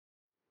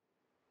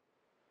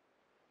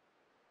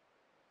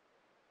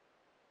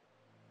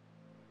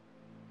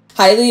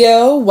Hi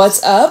Leo,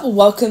 what's up?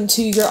 Welcome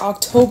to your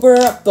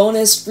October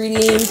bonus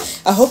reading.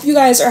 I hope you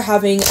guys are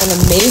having an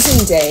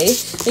amazing day.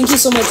 Thank you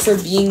so much for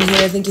being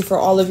here. Thank you for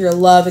all of your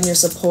love and your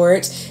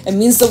support. It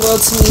means the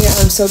world to me.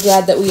 I'm so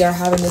glad that we are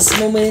having this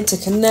moment to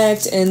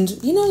connect and,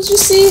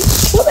 just see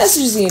what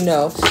messages you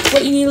know,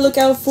 what you need to look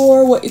out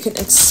for, what you can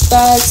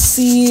expect,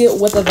 see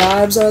what the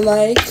vibes are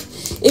like.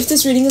 If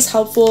this reading is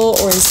helpful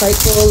or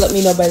insightful, let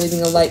me know by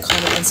leaving a like,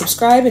 comment, and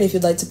subscribe. And if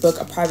you'd like to book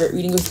a private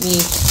reading with me,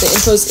 the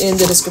info's in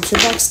the description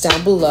box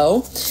down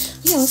below.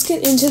 Yeah, let's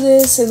get into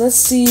this and let's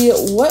see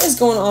what is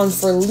going on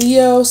for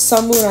Leo,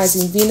 Sun, Moon,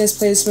 Rising, Venus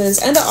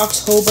placements, end of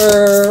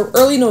October,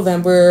 early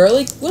November,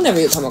 like whenever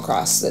you come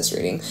across this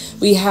reading.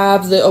 We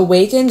have the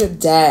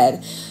Awakened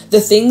Dead. The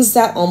things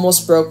that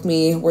almost broke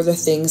me were the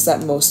things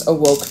that most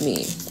awoke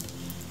me.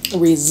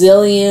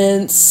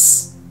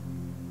 Resilience,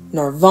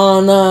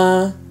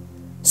 Nirvana,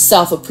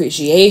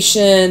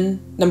 self-appreciation,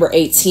 number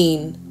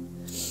 18.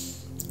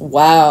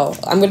 Wow,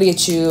 I'm gonna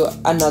get you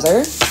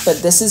another, but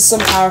this is some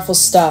powerful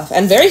stuff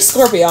and very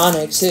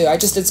scorpionic too. I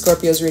just did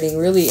Scorpio's reading,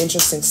 really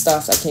interesting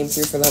stuff that came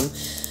through for them.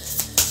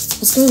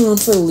 What's going on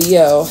for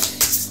Leo?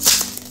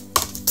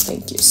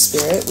 Thank you,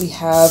 Spirit. We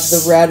have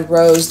the Red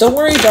Rose. Don't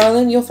worry,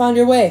 darling, you'll find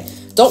your way.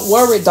 Don't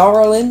worry,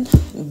 darling.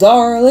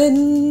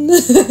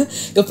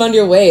 You'll find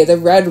your way. The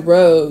Red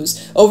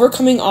Rose.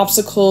 Overcoming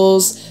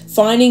obstacles,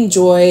 finding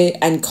joy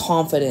and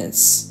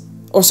confidence.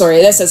 Or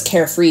sorry, that says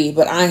carefree,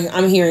 but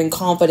I'm hearing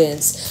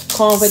confidence.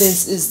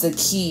 Confidence is the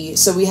key.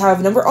 So we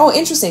have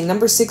interesting,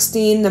 number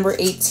 16, number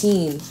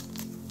 18.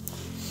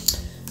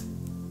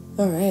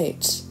 All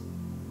right.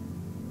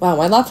 Wow,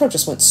 my laptop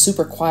just went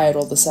super quiet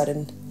all of a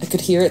sudden. I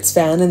could hear its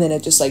fan and then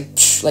it just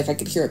like I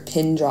could hear a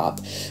pin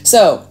drop.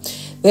 So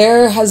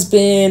there has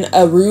been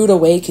a rude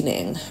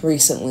awakening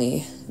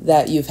recently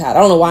that you've had. I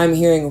don't know why I'm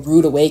hearing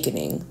rude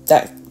awakening.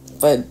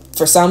 But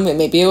for some,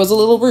 maybe it was a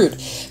little rude.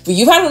 But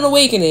you've had an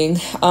awakening.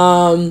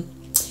 Something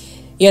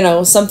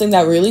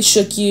that really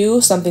shook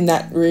you. Something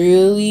that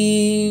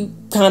really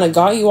kind of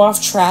got you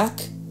off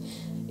track.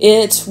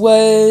 It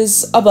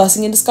was a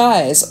blessing in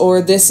disguise.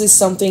 Or this is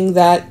something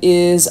that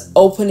is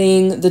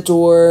opening the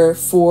door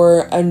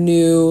for a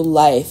new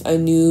life. A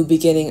new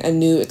beginning. A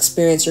new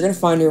experience. You're going to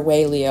find your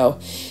way, Leo.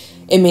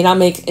 It may not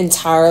make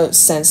entire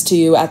sense to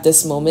you at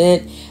this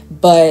moment,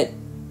 but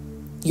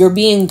you're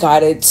being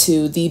guided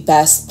to the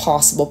best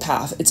possible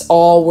path. It's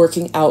all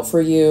working out for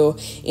you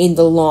in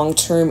the long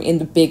term, in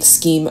the big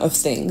scheme of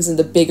things, in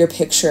the bigger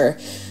picture.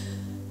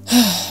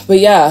 But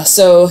yeah,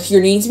 so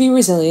you're needing to be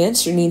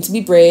resilient, you're needing to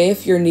be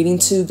brave, you're needing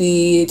to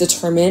be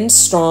determined,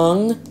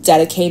 strong,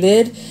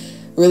 dedicated,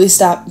 really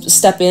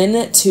step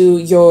in to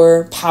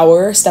your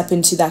power, step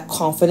into that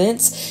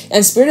confidence.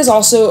 And Spirit is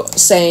also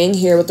saying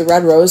here with the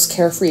Red Rose,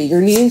 carefree.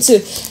 You're needing to,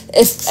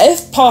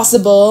 if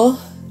possible,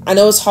 I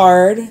know it's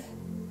hard,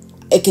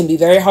 it can be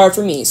very hard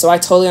for me, so I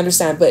totally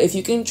understand, but if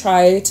you can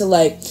try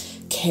to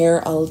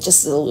care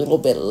just a little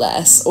bit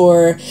less,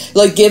 or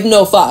give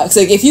no fucks,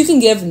 if you can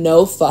give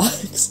no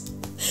fucks,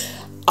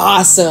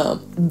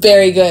 awesome,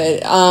 very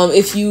good.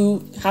 If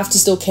you have to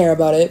still care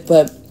about it,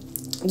 but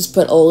just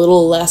put a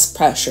little less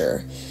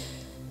pressure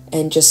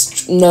and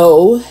just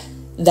know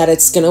that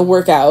it's gonna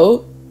work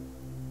out.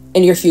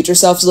 And your future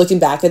self is looking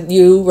back at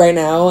you right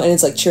now and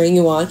it's cheering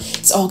you on.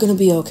 It's all gonna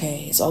be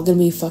okay. It's all gonna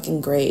be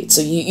fucking great.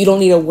 So you don't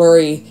need to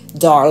worry,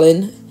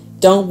 darling.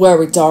 Don't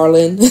worry,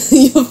 darling.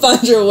 You'll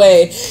find your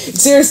way.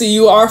 Seriously,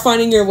 you are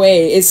finding your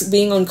way. It's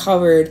being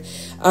uncovered.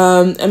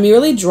 I'm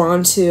really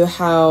drawn to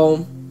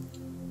how...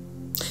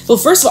 Well,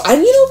 first of all,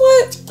 you know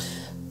what?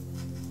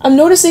 I'm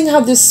noticing how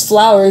this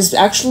flower is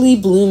actually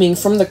blooming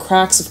from the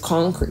cracks of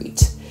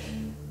concrete.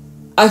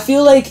 I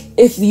feel like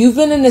if you've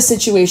been in a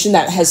situation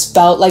that has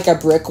felt like a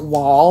brick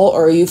wall,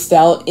 or you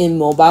felt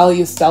immobile,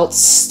 you felt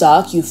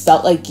stuck, you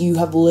felt like you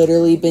have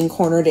literally been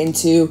cornered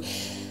into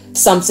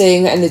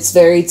something and it's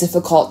very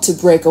difficult to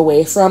break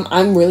away from,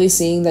 I'm really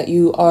seeing that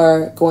you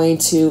are going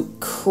to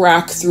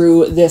crack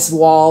through this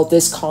wall,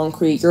 this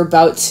concrete. You're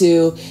about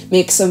to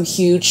make some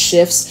huge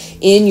shifts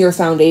in your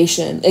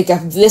foundation.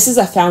 This is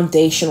a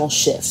foundational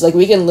shift.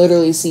 We can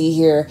literally see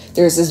here,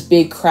 there's this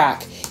big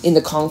crack in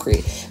the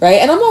concrete, right?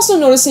 And I'm also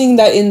noticing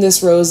that in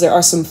this rose there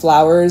are some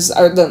flowers,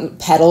 or the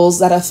petals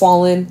that have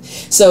fallen.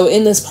 So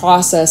in this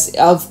process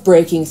of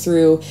breaking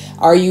through,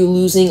 are you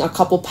losing a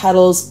couple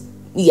petals?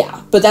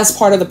 Yeah, but that's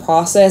part of the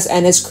process,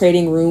 and it's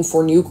creating room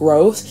for new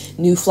growth,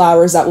 new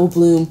flowers that will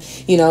bloom.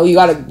 You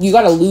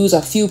gotta lose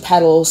a few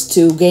petals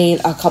to gain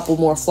a couple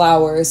more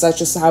flowers. That's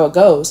just how it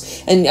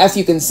goes. And if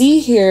you can see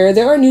here,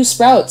 there are new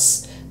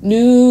sprouts,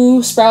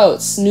 new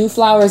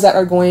flowers that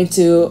are going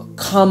to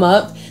come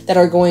up, that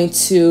are going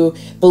to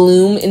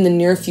bloom in the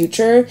near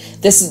future.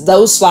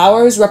 Those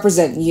flowers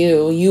represent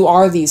you. You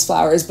are these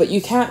flowers, but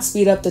you can't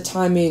speed up the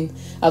timing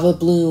of a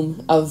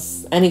bloom of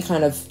any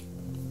kind of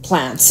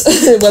plants,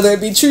 whether it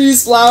be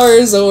trees,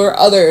 flowers, or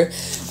other.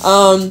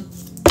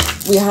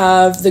 We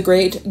have the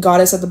Great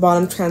Goddess at the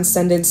bottom,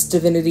 Transcendence,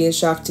 Divinity, and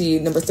Shakti,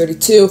 number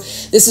 32.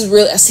 This is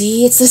really,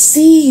 see, it's a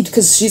seed,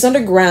 because she's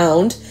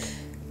underground.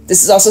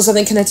 This is also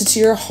something connected to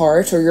your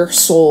heart or your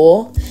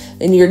soul.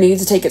 and you need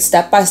to take it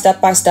step by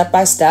step by step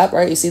by step,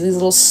 right? You see these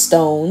little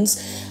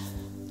stones.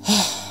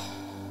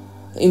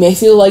 You may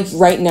feel like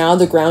right now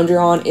the ground you're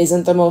on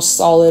isn't the most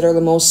solid or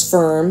the most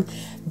firm,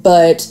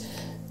 but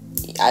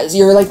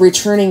you're like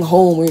returning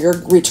home, or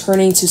you're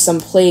returning to some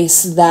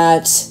place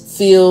that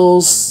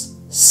feels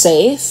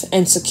safe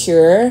and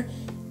secure.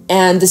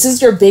 And this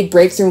is your big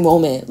breakthrough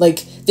moment.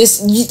 Like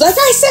this, like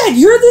I said,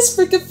 you're this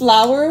freaking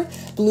flower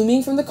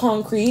blooming from the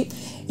concrete.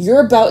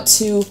 You're about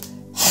to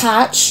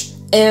hatch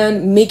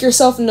and make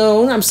yourself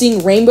known. I'm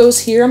seeing rainbows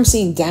here. I'm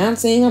seeing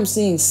dancing. I'm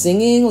seeing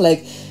singing.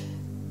 Like,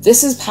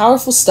 this is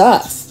powerful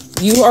stuff.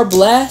 You are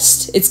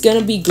blessed. It's going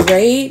to be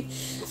great.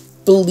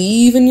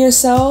 Believe in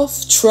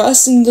yourself.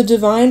 Trust in the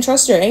divine.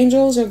 Trust your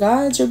angels, your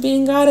guides. You're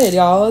being guided,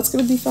 y'all. It's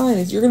going to be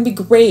fine. You're going to be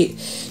great.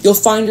 You'll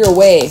find your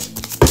way.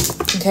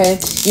 Okay?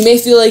 You may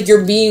feel like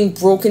you're being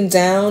broken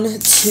down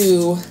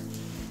to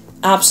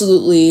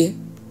absolutely,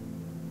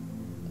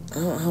 I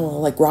don't know,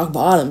 like rock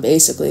bottom,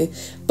 basically.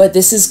 But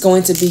this is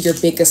going to be your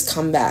biggest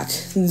comeback.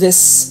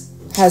 This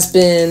has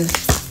been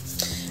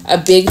a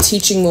big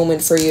teaching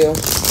moment for you.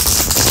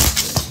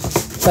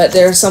 But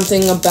there's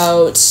something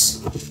about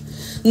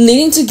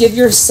needing to give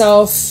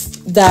yourself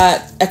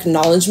that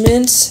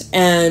acknowledgement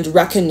and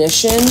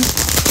recognition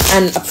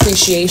and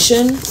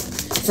appreciation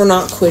for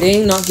not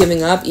quitting, not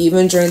giving up,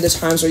 even during the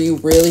times where you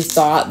really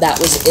thought that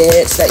was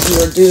it, that you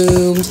were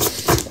doomed.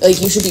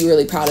 Like, you should be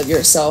really proud of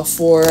yourself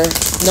for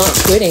not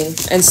quitting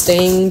and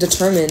staying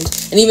determined.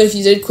 And even if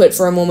you did quit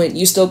for a moment,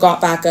 you still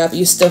got back up,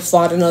 you still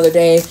fought another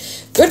day.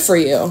 Good for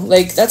you.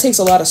 Like, that takes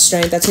a lot of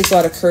strength, that takes a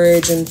lot of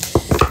courage, and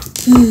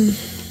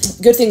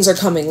good things are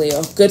coming,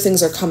 Leo. Good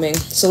things are coming.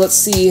 So let's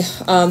see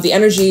the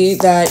energy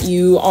that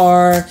you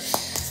are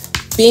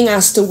being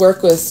asked to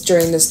work with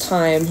during this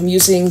time. I'm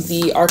using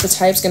the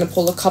archetypes, going to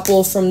pull a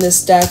couple from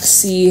this deck,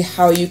 see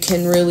how you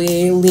can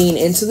really lean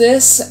into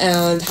this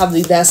and have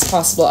the best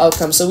possible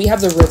outcome. So we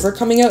have the river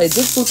coming out. It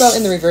did flip out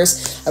in the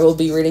reverse. I will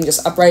be reading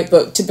just upright,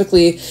 but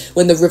typically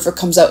when the river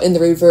comes out in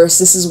the reverse,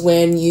 this is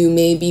when you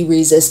may be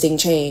resisting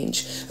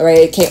change. All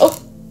right, okay. Oh,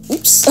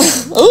 oops,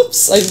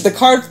 oops, like the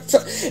card,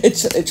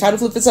 it tried to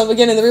flip itself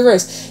again in the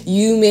reverse.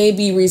 You may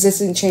be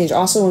resisting change.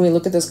 Also, when we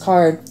look at this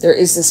card, there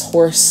is this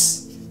horse.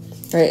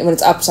 Right, and when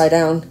it's upside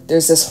down,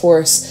 there's this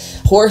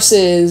horse.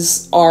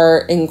 Horses are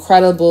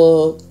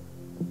incredible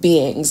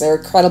beings. They're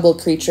incredible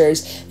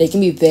creatures. They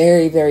can be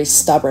very, very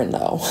stubborn,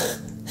 though.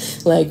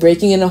 Like,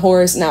 breaking in a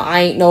horse. Now,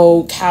 I ain't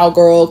no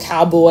cowgirl,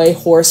 cowboy,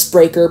 horse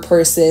breaker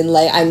person.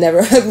 Like, I never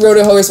rode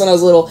a horse when I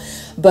was little.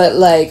 But,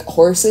 like,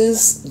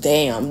 horses,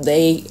 damn,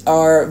 they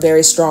are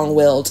very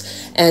strong-willed.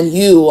 And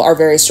you are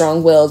very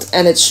strong-willed.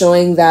 And it's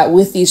showing that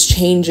with these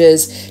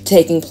changes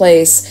taking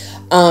place,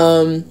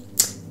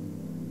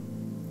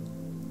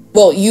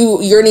 well,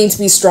 you're needing to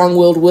be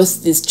strong-willed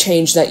with this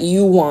change that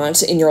you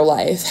want in your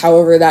life.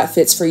 However that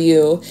fits for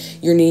you,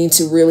 you're needing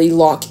to really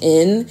lock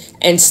in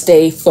and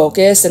stay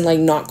focused and, like,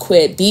 not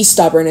quit. Be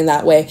stubborn in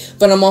that way.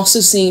 But I'm also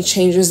seeing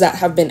changes that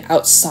have been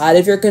outside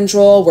of your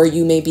control, where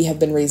you maybe have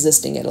been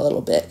resisting it a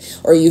little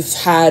bit, or you've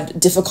had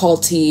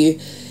difficulty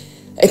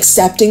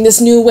accepting this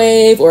new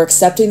wave, or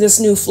accepting this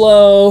new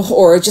flow,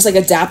 or just, like,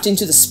 adapting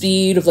to the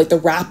speed of, like,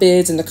 the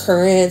rapids and the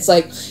currents.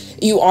 Like,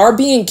 you are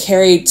being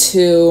carried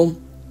to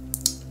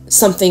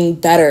something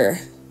better.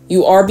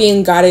 You are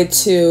being guided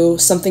to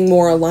something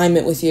more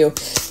alignment with you.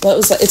 Well,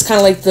 it's kind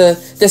of like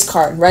this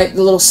card, right?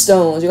 The little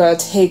stones. You gotta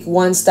take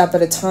one step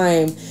at a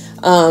time.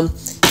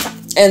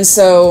 And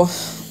so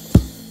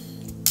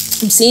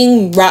I'm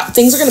seeing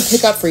things are gonna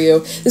pick up for you.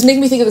 This makes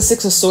me think of the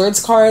Six of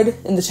Swords card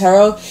in the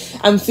tarot.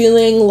 I'm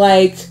feeling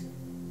like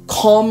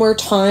calmer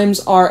times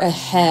are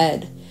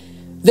ahead.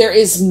 There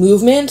is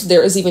movement.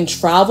 There is even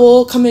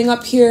travel coming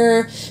up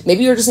here.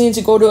 Maybe you're just needing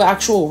to go to an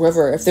actual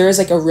river. If there is,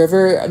 like, a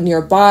river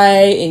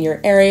nearby in your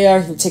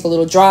area, you take a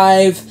little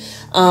drive.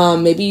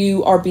 Maybe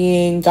you are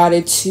being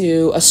guided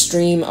to a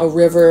stream, a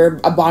river,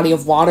 a body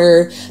of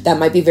water that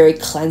might be very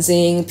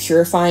cleansing,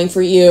 purifying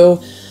for you.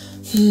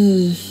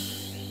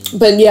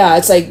 But yeah,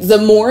 it's like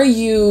the more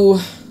you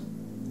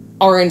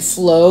are in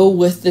flow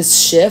with this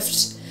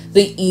shift,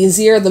 the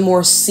easier, the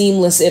more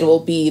seamless it will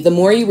be. The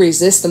more you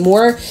resist, the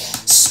more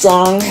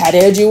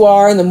strong-headed you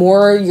are, and the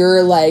more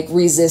you're, like,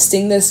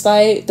 resisting this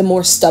fight, the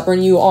more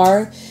stubborn you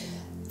are,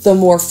 the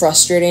more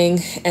frustrating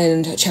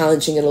and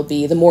challenging it'll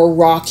be. The more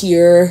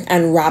rockier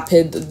and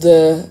rapid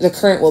the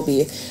current will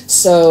be.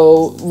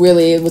 So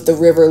really, with the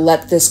river,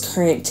 let this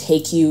current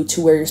take you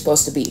to where you're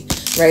supposed to be,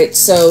 right?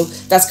 So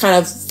that's kind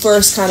of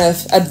first kind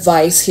of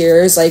advice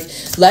here is, like,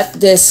 let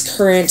this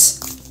current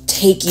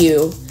take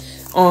you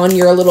on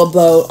your little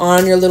boat,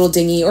 on your little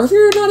dinghy, or if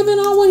you're not even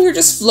on one, you're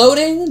just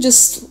floating,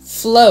 just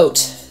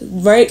float,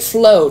 right?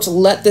 Float.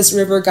 Let this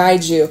river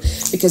guide you,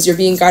 because you're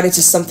being guided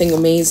to something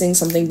amazing,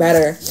 something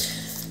better.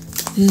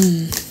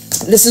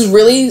 This is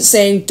really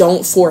saying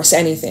don't force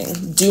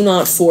anything. Do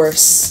not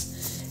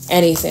force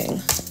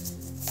anything.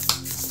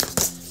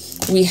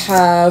 We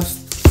have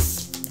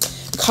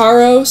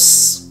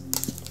Karos.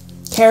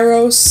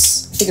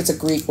 I think it's a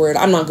Greek word.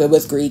 I'm not good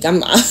with Greek. I'm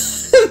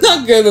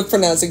not good with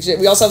pronouncing shit.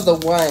 We also have the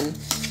 1.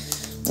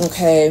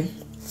 Okay.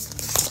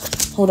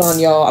 Hold on,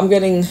 y'all.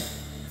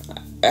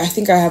 I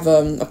think I have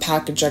a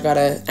package I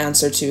gotta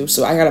answer to,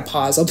 so I gotta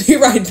pause. I'll be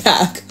right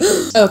back.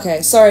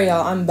 Okay, sorry,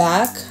 y'all. I'm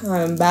back.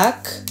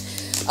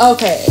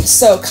 Okay,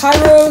 so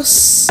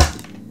Kairos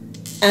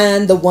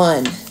and the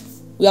One.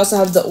 We also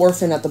have the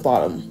Orphan at the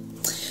bottom.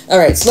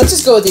 Alright, so let's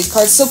just go with these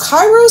cards. So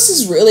Kairos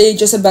is really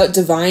just about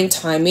divine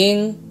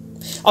timing.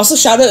 Also,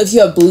 shout out if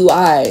you have blue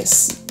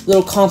eyes.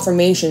 Little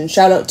confirmation.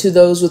 Shout out to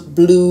those with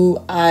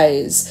blue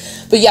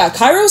eyes. But yeah,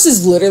 Kairos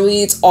is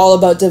literally, it's all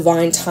about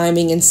divine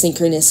timing and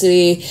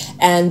synchronicity,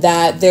 and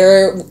that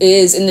there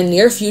is in the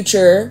near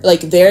future,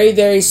 like very,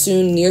 very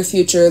soon near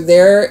future,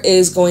 there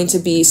is going to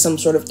be some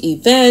sort of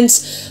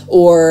event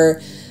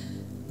or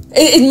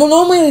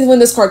normally when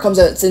this card comes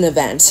out, it's an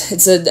event.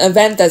 It's an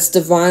event that's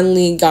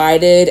divinely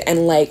guided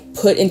and like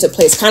put into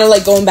place. Kind of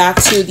like going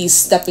back to these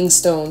stepping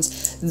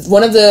stones.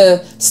 One of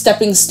the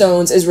stepping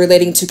stones is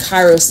relating to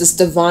Kairos, this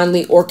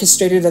divinely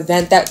orchestrated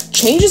event that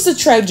changes the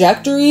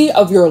trajectory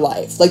of your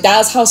life. Like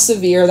that's how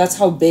severe, that's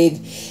how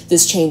big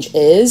this change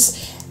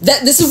is.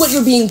 This is what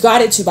you're being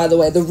guided to, by the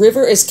way. The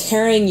river is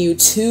carrying you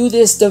to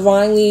this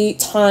divinely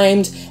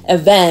timed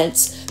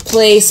event,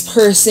 place,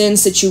 person,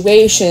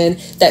 situation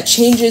that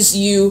changes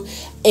you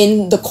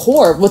in the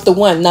core with the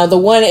One. Now, the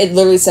One, it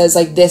literally says,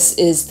 like, this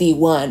is the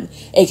one.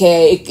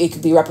 AKA, it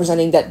could be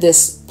representing that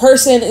this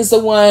person is the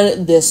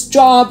one, this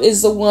job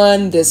is the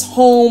one, this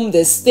home,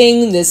 this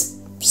thing, this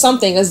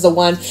something is the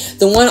one.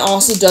 The One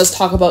also does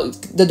talk about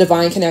the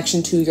divine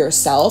connection to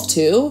yourself,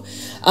 too.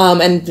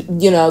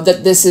 And, you know,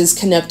 that this is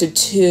connected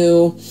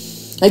to,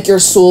 like, your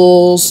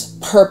soul's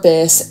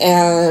purpose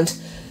and,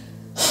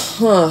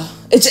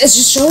 It's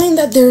just showing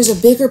that there's a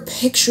bigger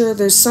picture.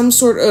 There's some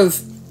sort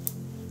of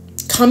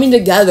coming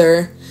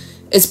together.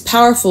 It's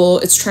powerful.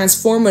 It's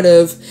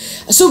transformative.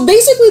 So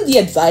basically the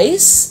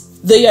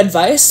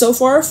advice so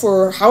far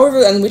for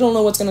however, and we don't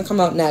know what's going to come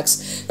out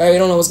next, right? We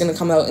don't know what's going to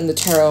come out in the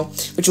tarot,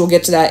 which we'll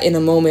get to that in a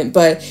moment.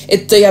 But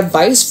the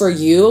advice for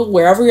you,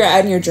 wherever you're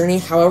at in your journey,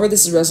 however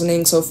this is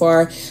resonating so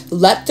far,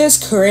 let this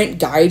current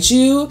guide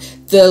you.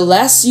 The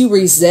less you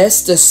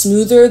resist, the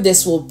smoother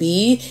this will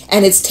be.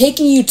 And it's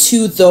taking you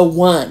to the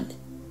One.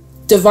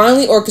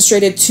 Divinely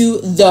orchestrated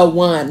to the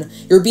One.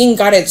 You're being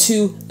guided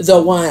to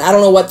the One. I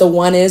don't know what the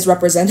One is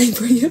representing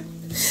for you.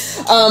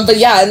 But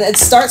yeah, and it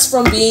starts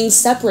from being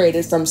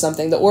separated from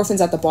something. The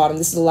Orphan's at the bottom.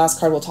 This is the last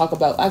card we'll talk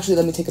about. Actually,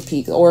 let me take a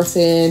peek. The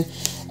Orphan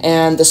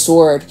and the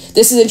Sword.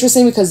 This is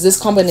interesting because this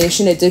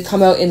combination, it did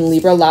come out in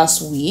Libra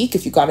last week.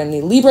 If you got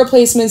any Libra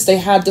placements, they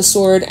had the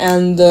Sword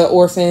and the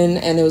Orphan,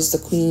 and it was the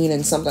Queen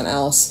and something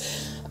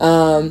else.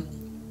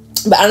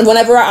 But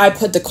whenever I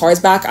put the cards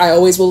back, I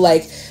always will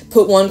like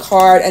put one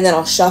card and then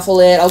I'll shuffle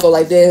it. I'll go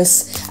like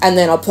this, and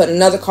then I'll put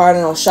another card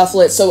and I'll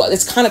shuffle it. So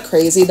it's kind of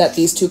crazy that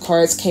these two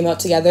cards came out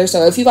together.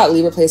 So if you got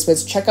Libra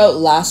placements, check out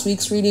last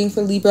week's reading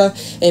for Libra.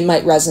 It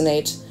might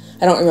resonate.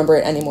 I don't remember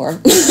it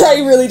anymore.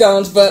 I really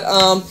don't. But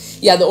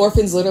yeah, the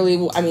Orphan's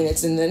literally, I mean,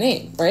 it's in the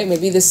name, right?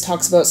 Maybe this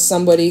talks about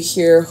somebody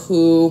here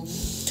who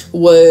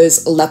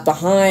was left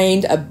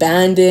behind,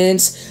 abandoned.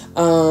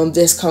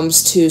 This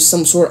comes to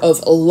some sort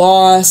of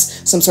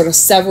loss, some sort of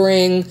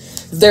severing.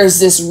 There's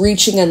this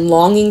reaching and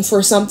longing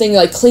for something,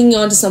 like clinging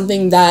on to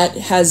something that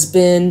has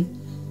been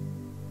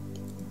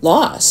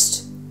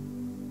lost.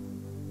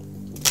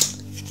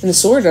 And the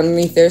Sword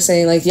underneath there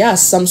saying like,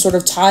 yes, some sort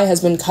of tie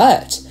has been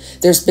cut.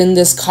 There's been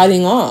this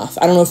cutting off.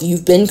 I don't know if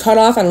you've been cut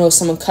off. I don't know if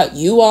someone cut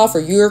you off or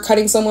you're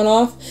cutting someone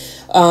off.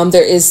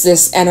 There is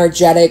this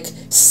energetic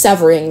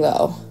severing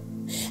though.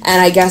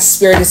 And I guess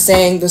Spirit is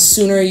saying the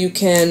sooner you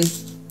can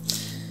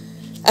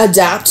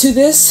adapt to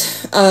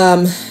this,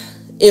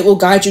 it will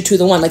guide you to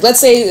the One. Like, let's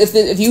say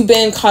if you've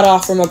been cut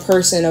off from a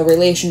person, a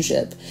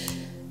relationship,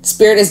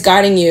 Spirit is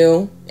guiding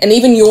you, and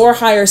even your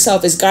higher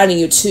self is guiding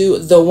you to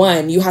the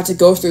One. You have to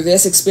go through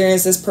this,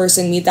 experience this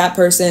person, meet that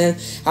person,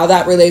 how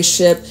that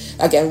relationship,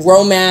 again,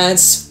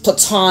 romance,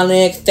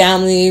 platonic,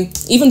 family,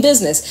 even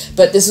business.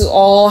 But this is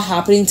all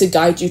happening to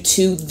guide you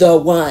to the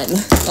One,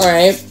 all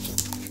right?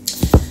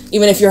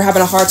 Even if you're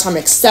having a hard time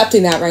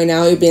accepting that right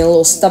now, you're being a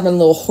little stubborn, a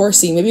little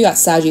horsey. Maybe you got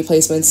Saggy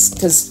placements,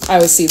 because I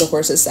always see the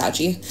horse as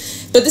Saggy.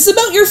 But this is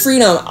about your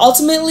freedom.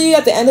 Ultimately,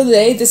 at the end of the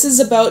day, this is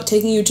about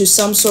taking you to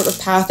some sort of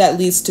path that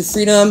leads to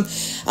freedom,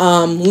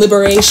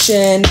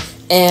 liberation,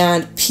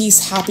 and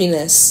peace,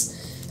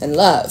 happiness, and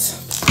love.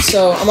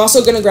 So I'm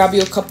also going to grab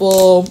you a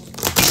couple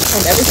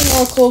of Everything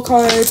Oracle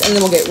cards, and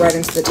then we'll get right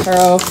into the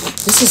tarot.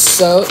 This is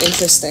so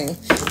interesting.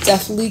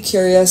 Definitely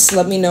curious.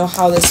 Let me know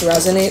how this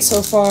resonates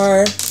so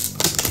far.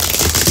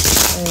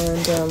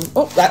 And,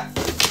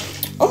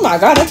 oh my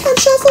god, I can't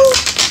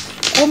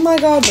shuffle. Oh my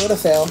god, what a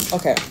fail.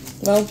 Okay,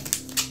 well,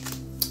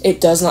 it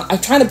does not. I'm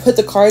trying to put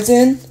the cards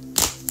in,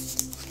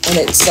 and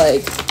it's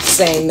like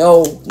saying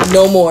no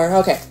more.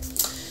 Okay,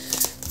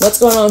 what's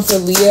going on for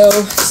Leo?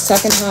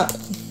 Second half,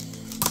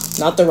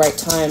 not the right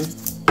time.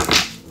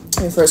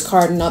 Your first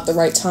card, not the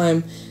right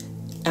time.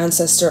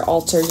 Ancestor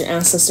altar. Your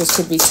ancestors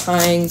could be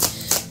trying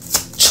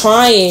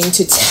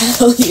to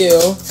tell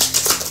you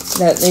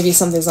that maybe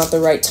something's not the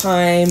right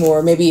time,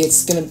 or maybe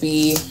it's gonna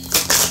be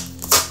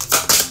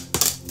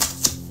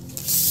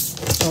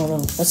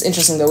That's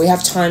interesting, though. We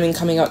have timing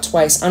coming out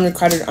twice.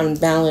 Unrequited,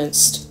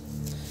 unbalanced.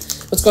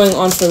 What's going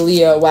on for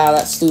Leo? Wow,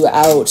 that flew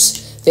out.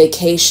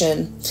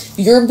 Vacation.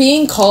 You're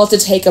being called to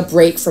take a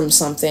break from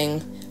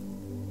something.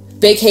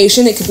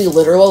 Vacation, it could be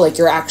literal, like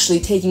you're actually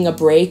taking a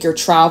break, you're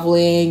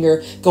traveling,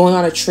 you're going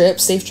on a trip.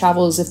 Safe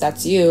travels if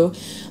that's you.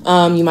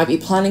 You might be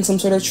planning some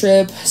sort of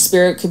trip.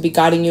 Spirit could be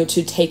guiding you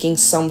to taking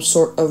some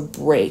sort of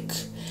break,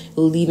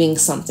 leaving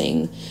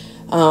something.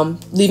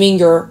 Leaving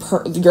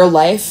your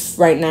life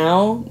right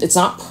now. It's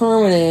not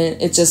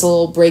permanent, it's just a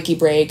little breaky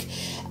break,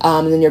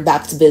 and then you're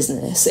back to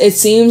business. It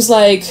seems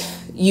like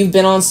you've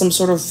been on some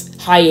sort of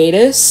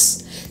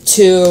hiatus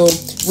to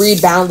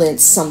rebalance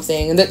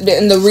something, and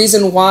the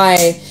reason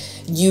why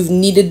you've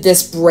needed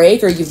this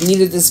break or you've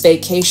needed this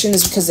vacation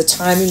is because the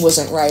timing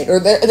wasn't right. Or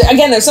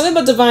again, there's something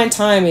about divine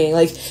timing.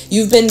 Like,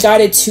 you've been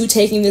guided to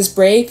taking this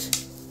break,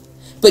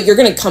 but you're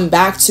gonna come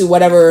back to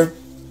whatever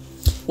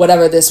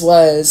this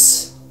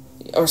was.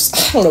 Or,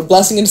 I don't know,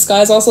 blessing in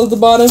disguise also at the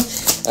bottom.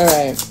 All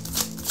right.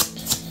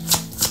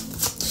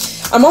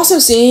 I'm also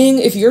seeing,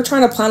 if you're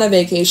trying to plan a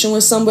vacation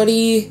with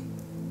somebody,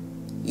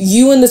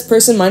 you and this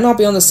person might not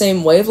be on the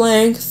same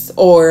wavelength,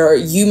 or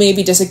you may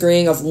be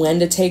disagreeing of when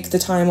to take the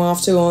time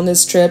off to go on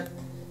this trip.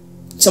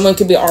 Someone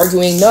could be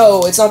arguing,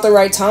 no, it's not the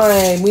right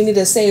time, we need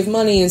to save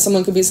money, and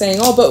someone could be saying,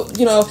 oh, but,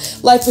 you know,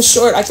 life is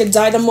short, I could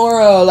die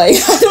tomorrow. Like,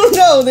 I don't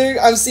know,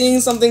 I'm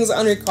seeing something's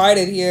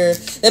unrequited here.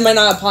 It might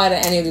not apply to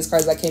any of these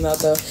cards that came out,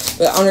 though,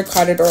 but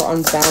unrequited or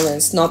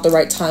unbalanced, not the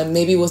right time.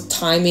 Maybe with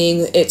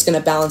timing, it's going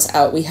to balance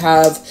out. We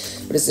have,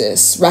 what is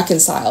this?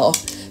 Reconcile.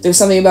 There's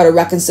something about a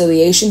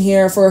reconciliation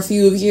here for a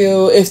few of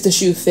you. If the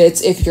shoe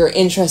fits, if you're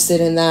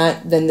interested in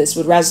that, then this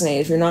would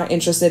resonate. If you're not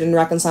interested in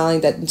reconciling,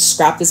 then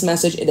scrap this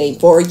message. It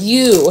ain't for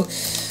you,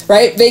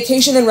 right?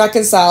 Vacation and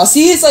reconcile.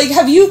 See, it's like,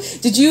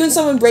 did you and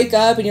someone break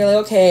up and you're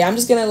like, okay, I'm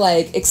just gonna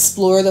like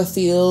explore the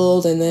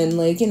field and then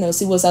like, you know,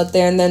 see what's out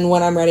there. And then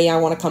when I'm ready, I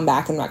want to come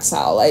back and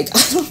reconcile. Like, I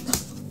don't know.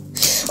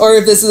 Or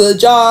if this is a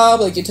job,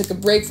 like you took a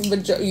break from the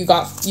job, you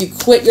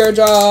quit your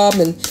job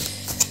and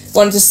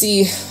wanted to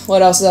see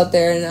what else is out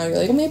there, and now you're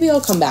like, well, maybe I'll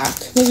come back.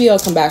 Maybe I'll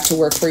come back to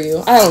work for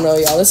you. I don't know,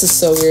 y'all. This is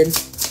so weird.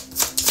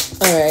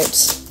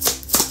 Alright.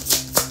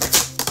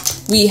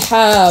 We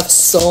have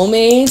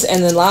soulmates,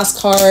 and then last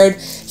card,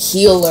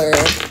 healer.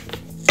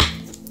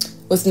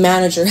 With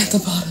manager at the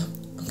bottom.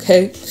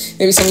 Okay?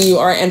 Maybe some of you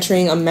are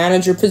entering a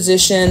manager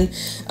position.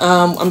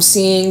 I'm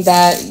seeing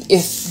that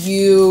if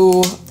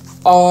you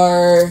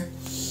are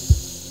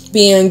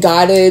being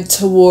guided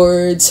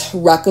towards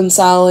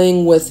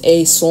reconciling with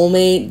a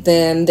soulmate,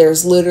 then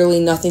there's literally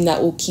nothing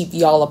that will keep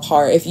y'all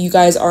apart. If you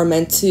guys are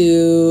meant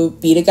to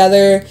be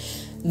together,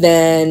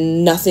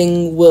 then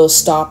nothing will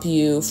stop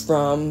you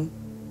from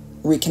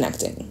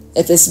reconnecting.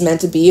 If it's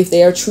meant to be, if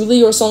they are truly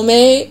your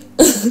soulmate,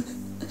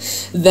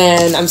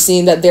 then I'm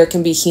seeing that there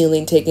can be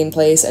healing taking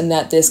place and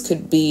that this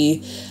could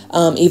be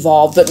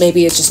evolved, but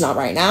maybe it's just not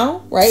right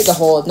now, right? The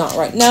whole not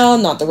right now,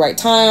 not the right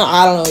time.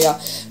 I don't know, y'all.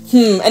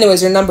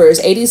 Anyways, your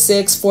numbers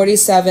 86,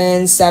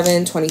 47,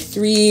 7,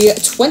 23,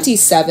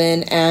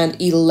 27,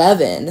 and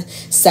 11.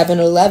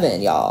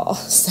 7-11, y'all.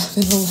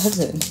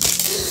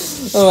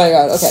 7-11. Oh my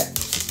god, okay.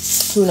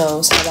 Who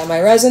knows how that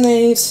might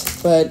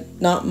resonate, but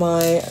not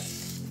my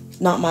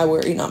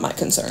worry, not my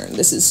concern.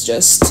 This is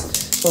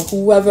just for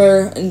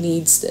whoever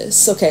needs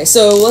this. Okay,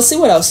 so let's see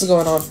what else is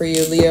going on for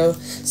you, Leo.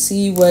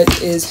 See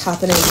what is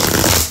happening.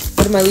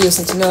 What do my Leos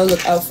need to know,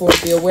 look out for,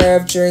 be aware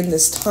of during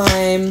this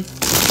time?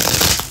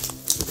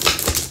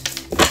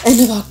 End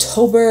of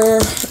October,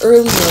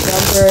 early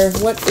November.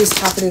 What is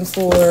happening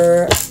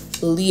for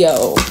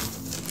Leo?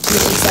 Any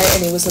insight,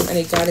 any wisdom,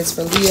 any guidance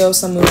for Leo,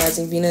 Sun, Moon,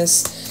 Rising,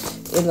 Venus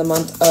in the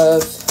month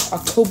of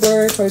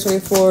October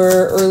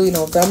 2024, early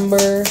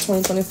November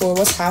 2024.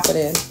 What's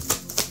happening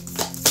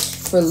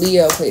for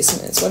Leo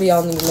placements? What do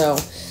y'all need to know?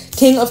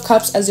 King of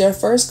Cups as your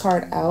first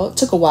card out.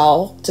 Took a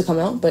while to come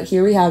out, but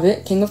here we have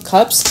it. King of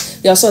Cups.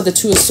 We also have the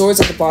Two of Swords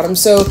at the bottom.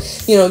 So,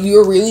 you know,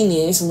 you're really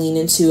needing to lean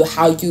into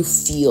how you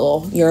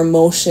feel, your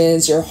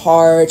emotions, your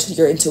heart,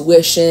 your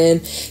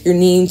intuition. You're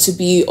needing to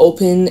be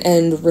open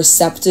and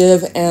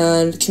receptive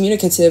and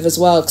communicative as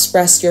well.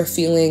 Express your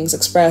feelings,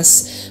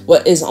 express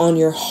what is on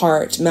your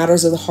heart.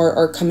 Matters of the heart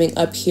are coming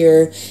up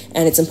here,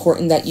 and it's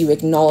important that you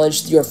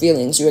acknowledge your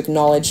feelings. You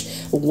acknowledge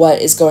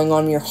what is going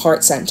on in your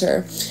heart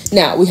center.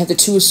 Now, we have the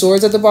Two of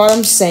Swords at the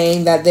bottom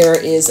saying that there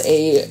is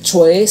a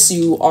choice.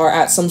 You are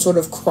at some sort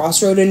of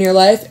crossroad in your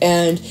life,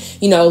 and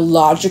you know,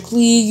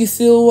 logically you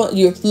feel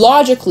you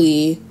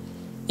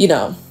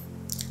know,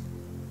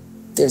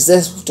 there's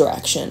this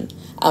direction.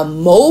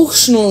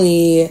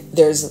 Emotionally,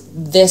 there's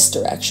this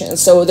direction.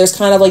 So there's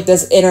kind of like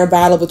this inner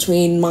battle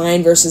between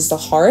mind versus the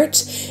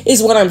heart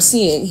is what I'm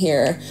seeing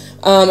here.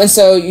 And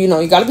so, you know,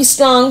 you got to be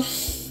strong,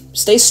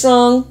 stay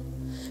strong,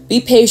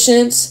 be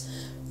patient,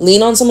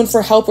 lean on someone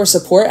for help or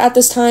support at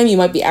this time. You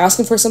might be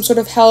asking for some sort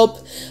of help.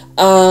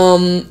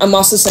 I'm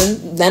also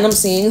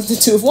seeing the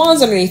Two of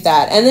Wands underneath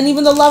that. And then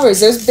even the Lovers.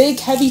 There's big,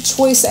 heavy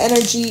choice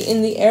energy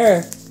in the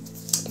air.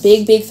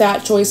 Big, big, fat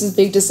choices,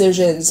 big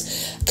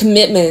decisions,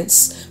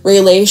 commitments,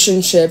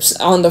 relationships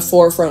on the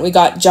forefront. We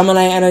got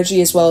Gemini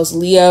energy as well as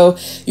Leo.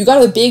 You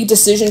got a big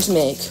decision to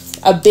make,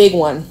 a big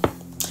one.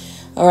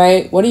 All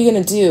right, what are you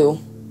going to do?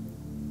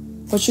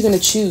 What you going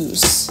to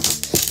choose?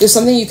 There's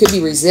something you could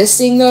be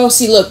resisting, though.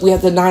 See, look, we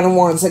have the 9 of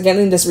Wands. I'm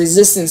getting this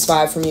resistance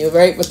vibe from you,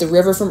 right? With the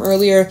river from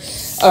earlier.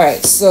 All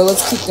right, so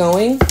let's keep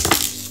going.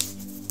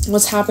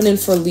 What's happening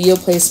for Leo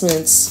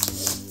placements?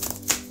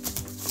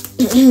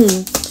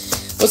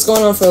 What's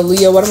going on for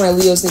Leo? What do my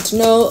Leos need to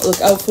know,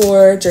 look out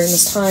for during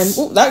this time?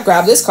 Ooh, that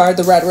grabbed this card,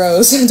 the red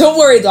rose. Don't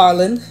worry,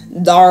 darling.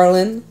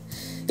 Darling.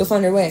 You'll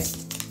find your way.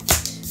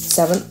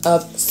 7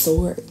 of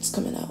Swords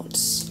coming out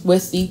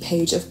with the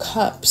Page of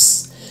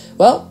Cups.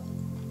 Well,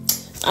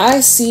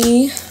 I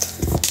see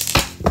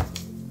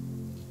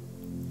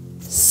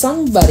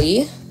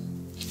somebody,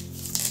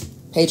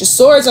 Page of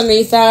Swords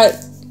underneath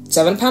that,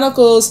 7 of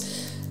Pentacles.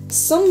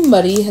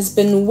 Somebody has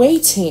been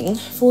waiting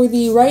for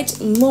the right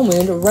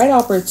moment, right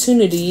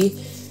opportunity.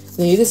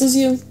 Maybe this is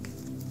you.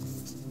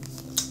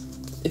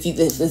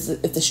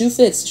 If the shoe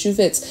fits, the shoe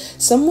fits.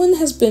 Someone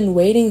has been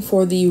waiting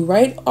for the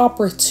right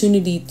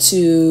opportunity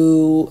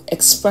to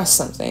express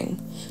something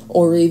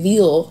or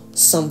reveal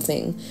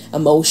something.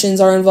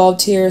 Emotions are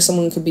involved here.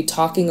 Someone could be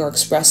talking or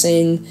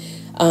expressing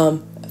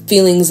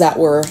feelings that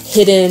were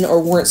hidden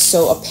or weren't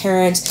so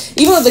apparent.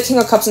 Even with the King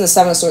of Cups and the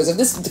 7 of Swords,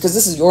 because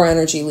this is your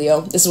energy,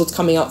 Leo, this is what's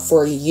coming out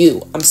for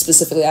you. I'm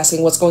specifically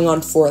asking what's going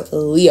on for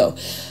Leo.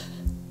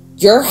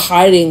 You're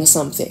hiding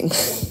something.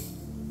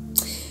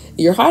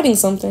 You're hiding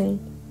something.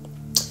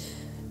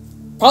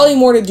 Probably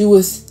more to do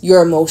with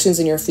your emotions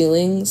and your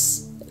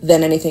feelings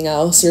than anything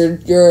else.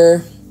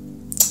 You're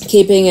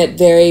keeping it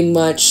very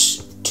much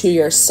to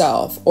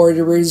yourself, or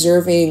you're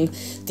reserving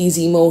these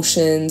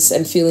emotions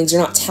and feelings.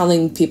 You're not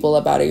telling people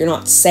about it. You're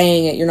not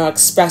saying it. You're not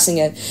expressing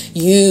it.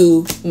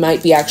 You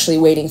might be actually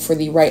waiting for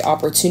the right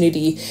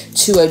opportunity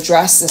to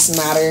address this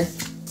matter,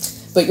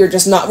 but you're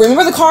just not.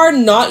 Remember the card?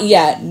 Not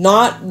yet.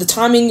 Not, the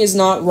timing is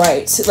not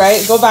right,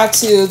 right? Go back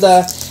to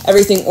the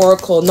Everything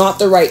Oracle. Not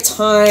the right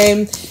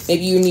time.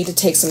 Maybe you need to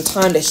take some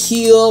time to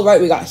heal, right?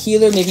 We got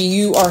healer. Maybe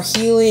you are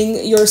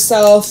healing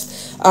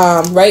yourself.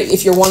 Right?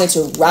 If you're wanting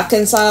to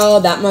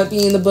reconcile, that might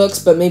be in the books,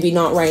 but maybe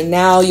not right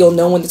now. You'll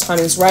know when the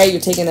timing's right. You're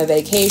taking a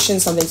vacation,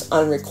 something's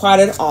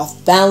unrequited,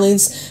 off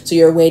balance, so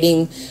you're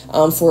waiting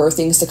for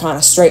things to kind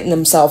of straighten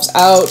themselves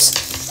out.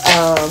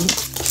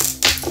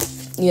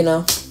 You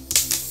know.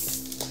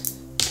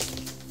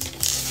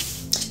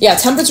 Yeah,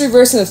 Temperance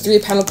reverse and the 3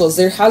 of Pentacles.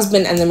 There has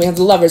been, and then we have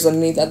the Lovers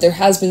underneath that. There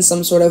has been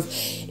some sort of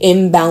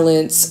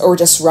imbalance or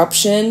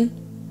disruption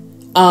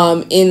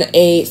in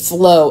a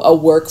flow, a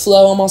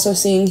workflow. I'm also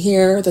seeing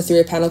here the 3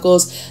 of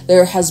Pentacles.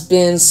 There has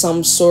been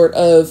some sort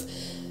of,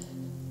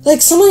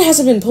 like, someone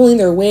hasn't been pulling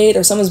their weight,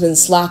 or someone's been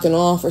slacking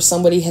off, or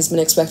somebody has been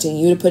expecting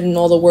you to put in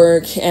all the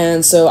work.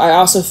 And so I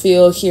also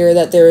feel here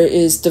that there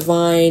is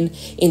divine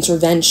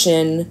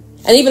intervention.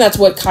 And even that's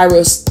what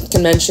Kairos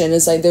can mention,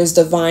 is like there's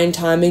divine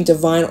timing,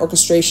 divine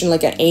orchestration,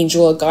 like an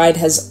angel, a guide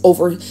has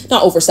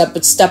not overstepped,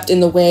 but stepped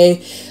in the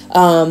way,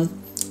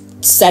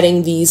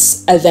 setting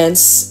these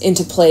events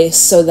into place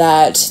so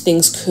that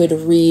things could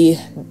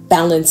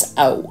balance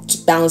out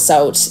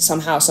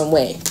somehow, some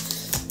way.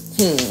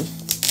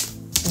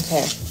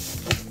 Okay.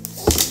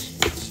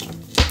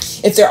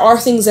 If there are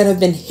things that have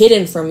been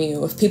hidden from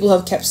you, if people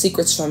have kept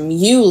secrets from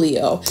you,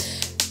 Leo,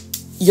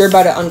 you're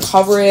about to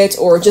uncover it,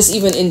 or just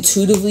even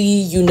intuitively,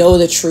 you know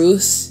the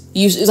truth.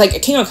 It's like a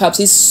King of Cups.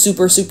 He's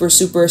super, super,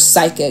 super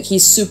psychic.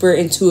 He's super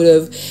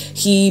intuitive.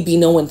 He be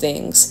knowing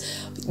things.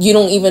 You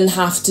don't even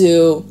have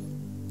to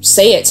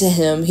say it to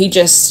him. He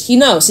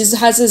knows. He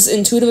has his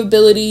intuitive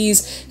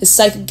abilities, his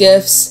psychic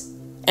gifts,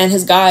 and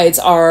his guides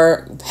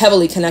are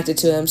heavily connected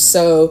to him.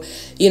 So,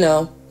 you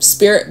know,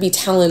 spirit be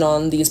telling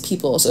on these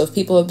people. So if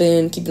people have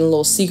been keeping a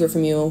little secret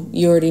from you,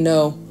 you already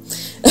know.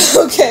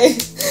 Okay.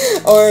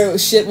 Or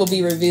shit will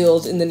be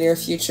revealed in the near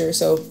future.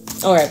 So,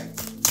 all right.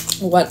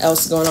 What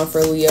else is going on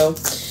for Leo?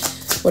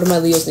 What do my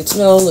Leos need to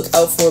know, look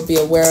out for, be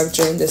aware of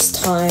during this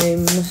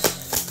time?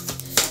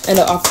 End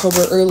of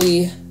October,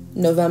 early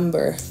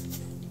November.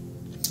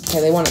 Okay,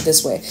 they want it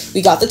this way.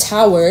 We got the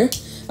Tower.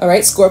 All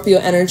right, Scorpio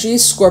energy.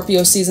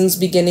 Scorpio season's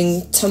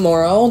beginning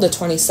tomorrow, the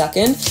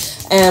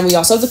 22nd. And we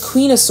also have the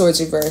Queen of Swords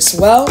reverse.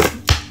 Well,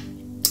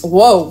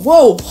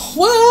 whoa,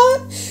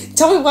 what?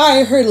 Tell me why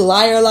I heard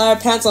liar, liar,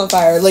 pants on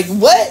fire. Like,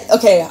 what?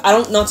 Okay,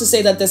 not to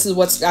say that this is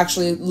what's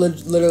actually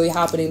literally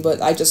happening, but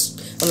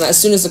as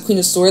soon as the Queen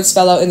of Swords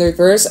fell out in the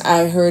reverse,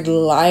 I heard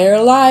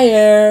liar,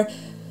 liar.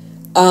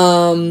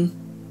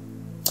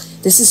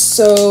 This is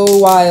so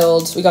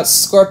wild. We got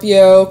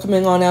Scorpio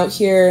coming on out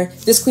here.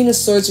 This Queen of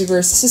Swords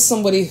reverse, this is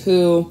somebody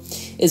who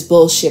is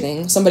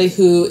bullshitting. Somebody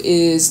who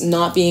is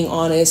not being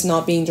honest,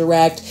 not being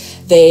direct.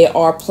 They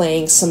are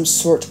playing some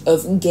sort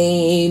of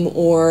game,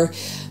 or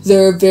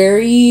they're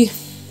very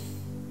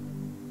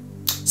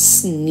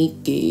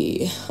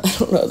sneaky. I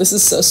don't know. This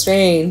is so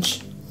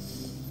strange.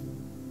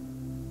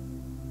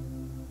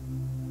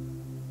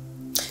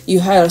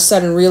 You had a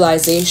sudden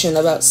realization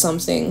about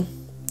something,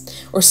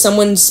 or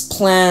someone's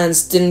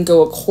plans didn't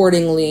go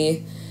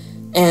accordingly,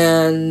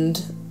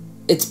 and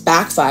it's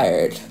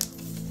backfired.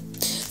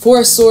 Four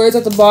of Swords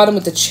at the bottom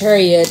with the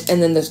Chariot,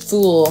 and then the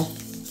Fool.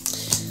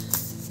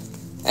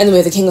 And then we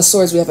have the King of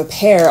Swords, we have a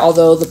pair,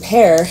 although the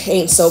pair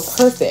ain't so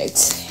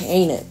perfect,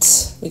 ain't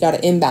it? We got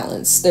an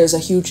imbalance. There's a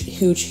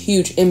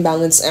huge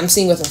imbalance. I'm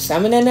seeing with a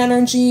feminine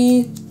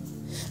energy.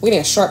 I'm getting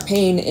a sharp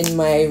pain in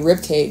my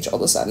rib cage all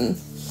of a sudden.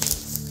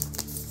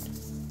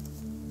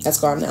 That's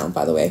gone now,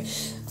 by the way.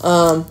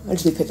 I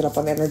just be picking up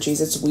on energies.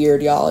 It's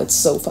weird, y'all. It's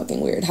so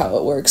fucking weird how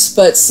it works.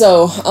 But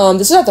so,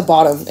 this is at the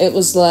bottom. It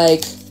was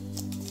like,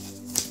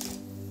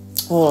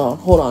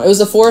 hold on. It was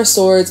the Four of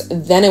Swords,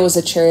 then it was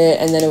the Chariot,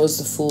 and then it was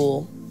the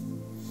Fool.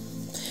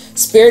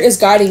 Spirit is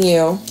guiding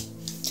you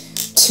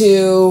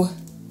to,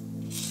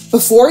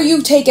 before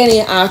you take any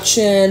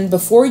action,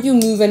 before you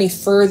move any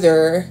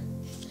further,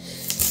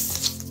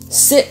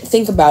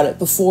 think about it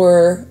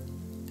before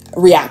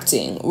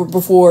reacting, or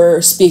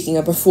before speaking,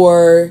 or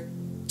before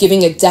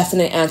giving a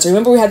definite answer.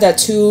 Remember we had that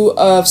Two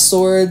of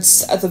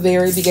Swords at the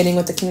very beginning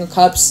with the King of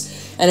Cups,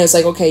 and it was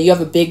like, okay, you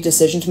have a big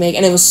decision to make,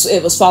 and it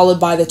was followed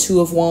by the Two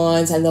of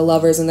Wands and the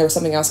Lovers, and there was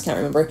something else I can't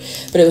remember,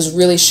 but it was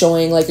really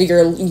showing like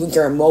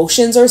your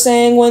emotions are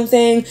saying one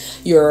thing,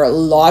 your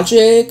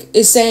logic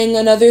is saying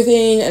another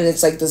thing, and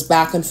it's like this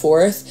back and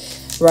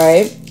forth,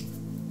 right?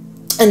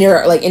 And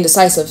you're like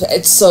indecisive.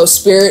 It's so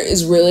Spirit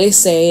is really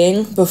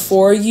saying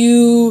before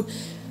you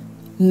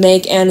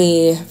make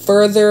any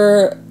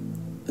further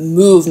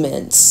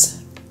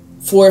movements,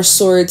 Four of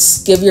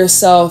Swords, give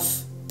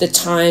yourself the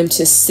time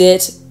to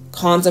sit,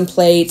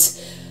 contemplate,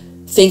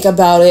 think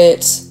about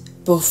it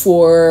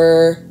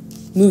before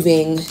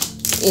moving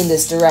in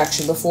this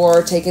direction,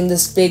 before taking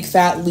this big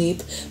fat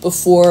leap,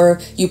 before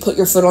you put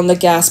your foot on the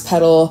gas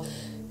pedal.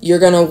 You're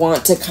gonna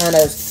want to kind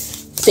of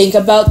think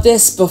about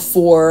this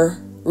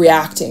before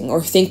reacting,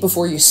 or think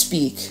before you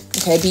speak.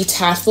 Okay, be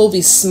tactful,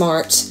 be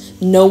smart,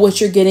 know what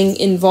you're getting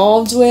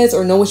involved with,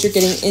 or know what you're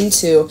getting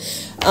into.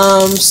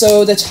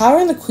 So the Tower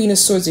and the Queen of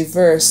Swords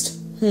reversed.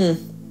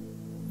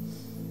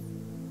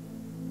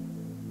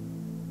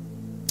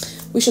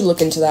 We should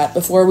look into that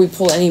before we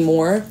pull any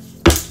more.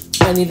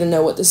 I need to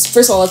know what this...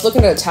 First of all, let's look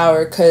into the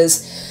Tower,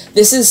 because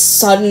this is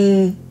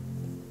sudden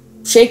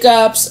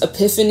shakeups,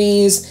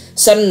 epiphanies,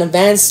 sudden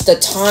events, the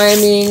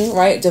timing,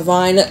 right?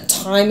 Divine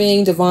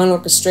timing, divine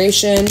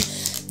orchestration.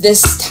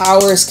 This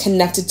Tower is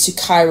connected to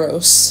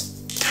Kairos.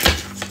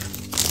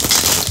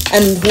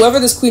 And whoever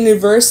this Queen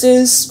reverse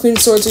is, Queen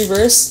of Swords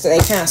reverse, they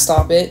can't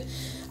stop it.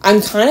 I'm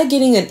kind of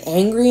getting an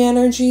angry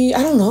energy.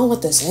 I don't know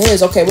what this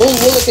is. Okay, we'll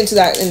look into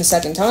that in a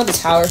second. Tell me the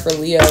Tower for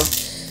Leo.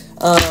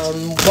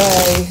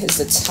 Why is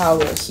the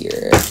Tower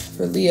here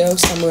for Leo?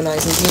 Sun, Moon,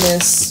 Rising,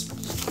 Venus.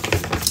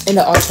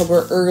 Into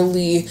October,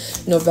 early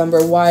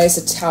November. Why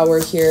is the Tower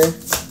here?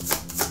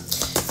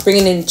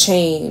 Bringing in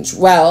change.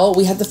 Well,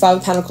 we have the Five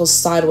of Pentacles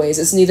sideways.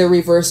 It's neither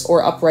reverse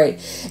or upright.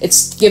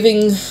 It's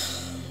giving...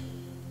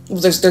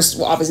 Well,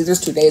 obviously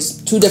there's 2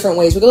 days, 2 different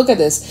ways we can look at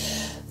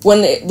this.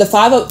 When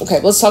the okay,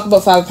 let's talk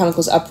about Five of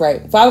Pentacles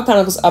upright. Five of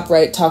Pentacles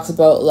upright talks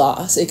about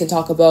loss. It can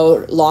talk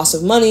about loss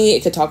of money.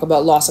 It could talk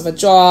about loss of a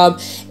job,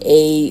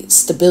 a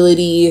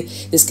stability.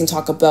 This can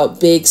talk about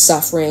big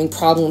suffering,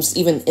 problems,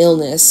 even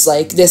illness.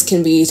 Like, this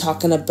can be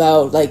talking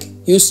about, like,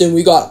 Houston,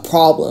 we got a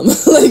problem.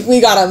 Like, we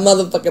got a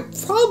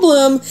motherfucking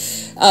problem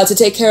to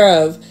take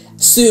care of.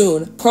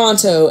 Soon,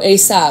 pronto,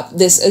 ASAP.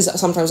 This is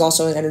sometimes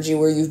also an energy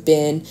where you've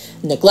been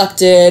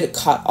neglected,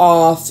 cut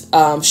off,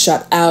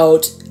 shut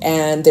out,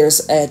 and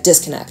there's a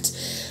disconnect.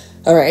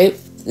 All right,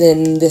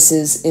 then this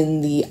is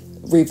in the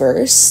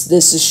reverse.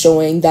 This is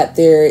showing that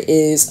there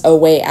is a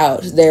way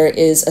out. There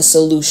is a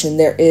solution.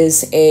 There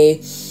is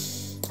a...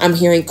 I'm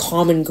hearing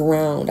common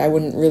ground. I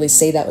wouldn't really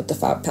say that with the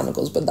Five of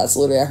Pentacles, but that's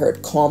literally, I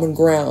heard common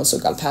ground, so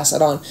gotta pass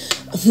that on.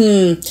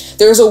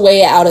 There's a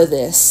way out of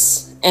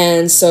this.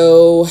 And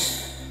so...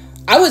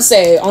 I would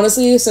say,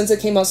 honestly, since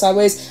it came out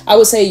sideways, I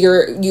would say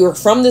you're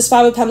from this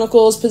Five of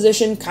Pentacles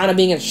position, kind of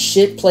being in a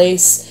shit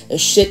place, a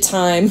shit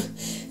time,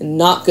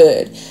 not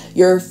good.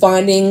 You're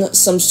finding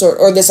some sort,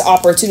 or this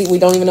opportunity, we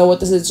don't even know what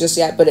this is just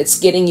yet, but it's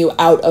getting you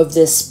out of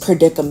this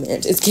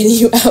predicament. It's getting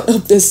you out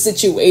of this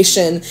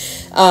situation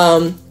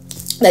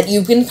that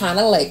you've been kind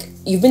of like,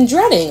 you've been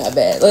dreading a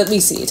bit. Let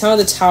me see. Tower of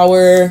the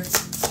Tower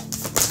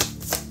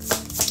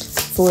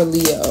for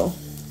Leo.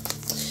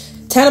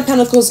 Ten of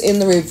Pentacles in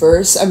the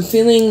reverse. I'm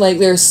feeling like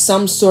there's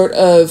some sort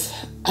of...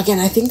 Again,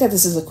 I think that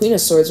this is the Queen of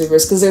Swords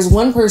reverse, because there's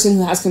one person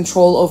who has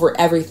control over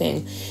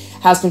everything.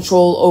 Has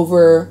control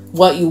over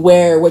what you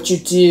wear, what you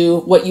do,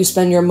 what you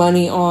spend your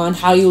money on,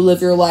 how you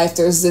live your life.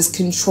 There's this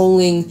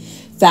controlling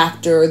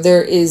factor.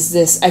 There is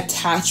this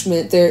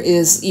attachment. There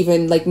is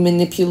even like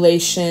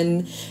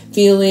manipulation,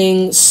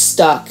 feeling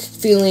stuck,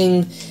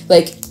 feeling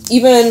like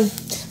even...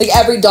 Like,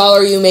 every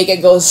dollar you make,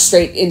 it goes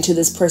straight into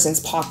this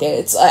person's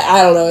pockets.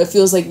 I don't know. It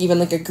feels like even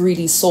like a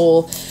greedy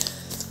soul.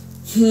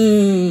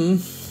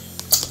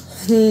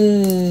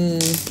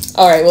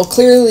 All right. Well,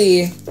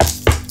 clearly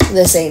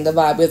This ain't the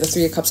vibe. We have the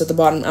Three of Cups at the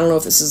bottom. I don't know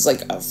if this is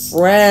like a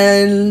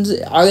friend.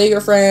 Are they your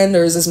friend?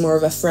 Or is this more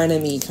of a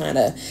frenemy kind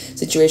of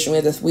situation? We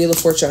have the Wheel of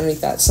Fortune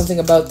underneath that. Something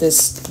about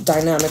this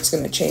dynamic's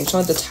going to change.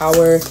 Not the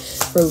Tower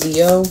for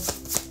Leo.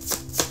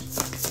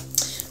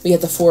 We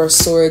have the Four of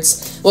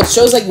Swords. Well, it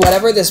shows like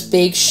whatever this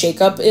big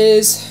shakeup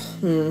is,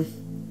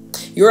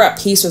 you're at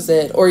peace with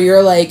it. Or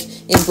you're like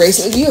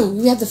embracing it.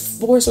 You had the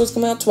Four of Swords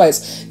come out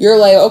twice. You're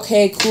like,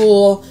 okay,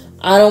 cool.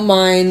 I don't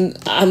mind.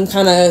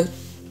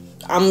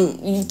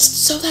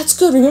 So that's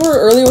good. Remember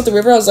earlier with the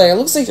river, I was like, it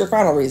looks like you're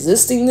kind of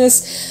resisting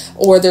this,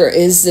 or there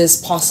is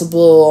this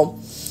possible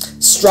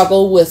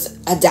struggle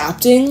with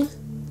adapting.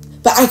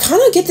 But I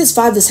kind of get this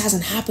vibe this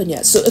hasn't happened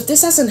yet. So if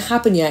this hasn't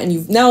happened yet, and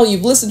you've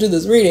listened to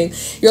this reading,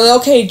 you're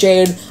like, okay,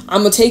 Jade,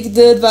 I'm going to take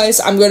the advice.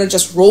 I'm going to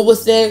just roll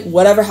with it.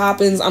 Whatever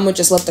happens, I'm going to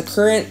just let the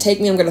current take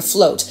me. I'm going to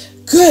float.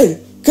 Good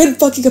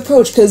fucking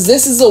approach, because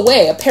this is the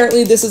way.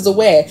 Apparently this is the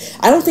way.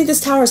 I don't think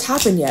this tower has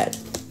happened yet.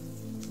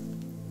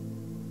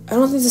 I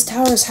don't think this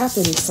tower has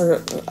happened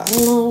for, I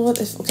don't know what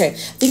if, okay. I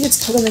think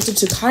it's connected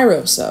to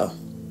Ciro, so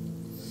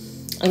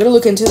I'm going to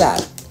look into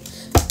that.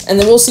 And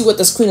then we'll see what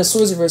this Queen of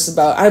Swords reverse is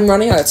about. I'm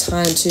running out of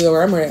time, too,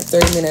 or I'm running at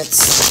 30 minutes.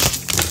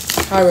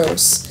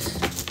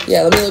 Kairos.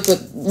 Yeah, let me look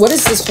at, what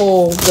is this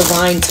whole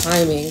divine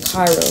timing?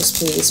 Kairos,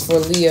 please, for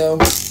Leo.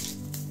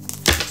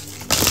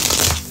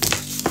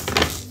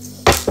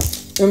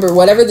 Remember,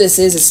 whatever this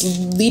is, it's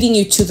leading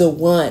you to the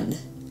one.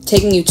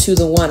 Taking you to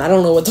the one. I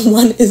don't know what the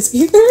one is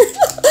either.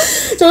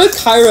 So with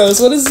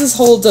Kairos, what is this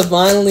whole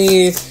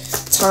divinely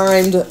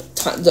timed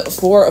the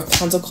Four of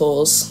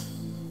Pentacles?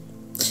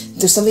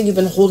 There's something you've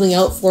been holding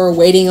out for,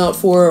 waiting out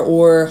for,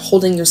 or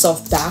holding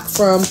yourself back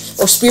from,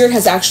 or Spirit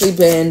has actually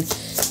been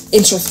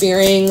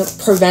interfering,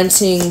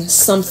 preventing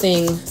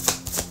something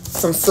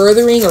from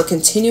furthering or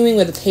continuing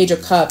with the Page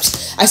of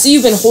Cups. I see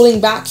you've been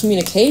holding back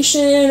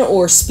communication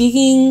or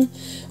speaking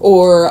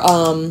or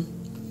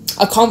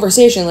a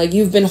conversation. Like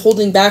you've been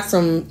holding back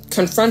from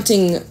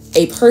confronting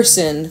a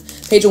person.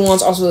 Page of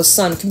Wands, also the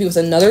Sun. Could be with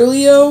another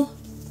Leo.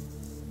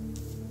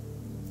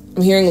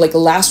 I'm hearing like a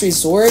last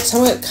resort.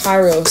 Tell me about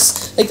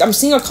Kairos. Like I'm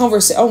seeing a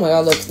conversation. Oh my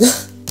god, look.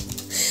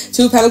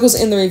 Two of Pentacles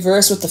in the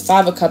reverse with the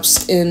Five of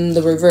Cups in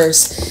the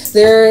reverse.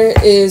 There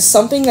is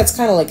something that's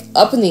kind of like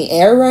up in the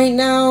air right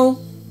now.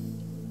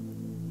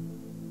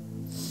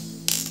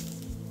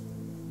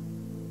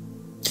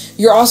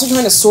 You're also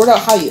trying to sort out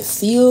how you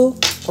feel.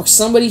 Or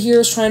somebody here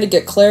is trying to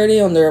get clarity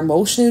on their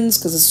emotions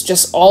because it's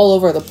just all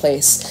over the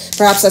place.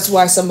 Perhaps that's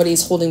why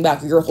somebody's holding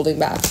back or you're holding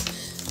back.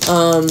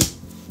 And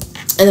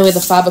then we have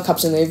the Five of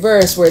Cups in the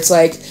reverse where it's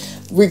like,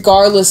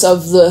 regardless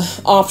of the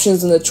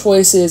options and the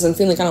choices and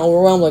feeling kind of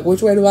overwhelmed, like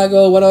which way do I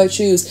go? What do I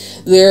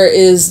choose? There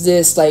is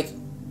this like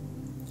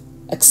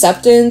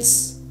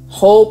acceptance,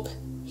 hope,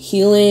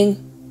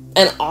 healing,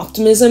 and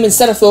optimism.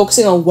 Instead of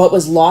focusing on what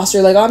was lost,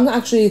 you're like,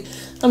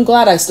 I'm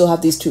glad I still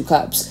have these two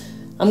cups.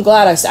 I'm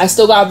glad I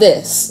still got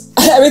this.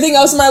 Everything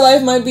else in my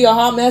life might be a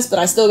hot mess, but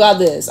I still got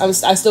this.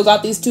 I still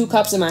got these two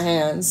cups in my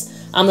hands.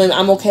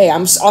 I'm okay.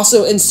 I'm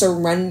also in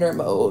surrender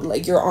mode.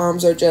 Like your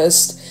arms are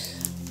just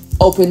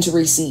open to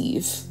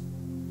receive.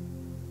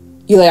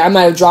 You're like, I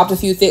might have dropped a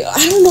few things.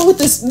 I don't know what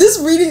this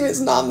reading is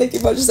not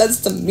making much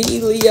sense to me,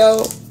 Leo.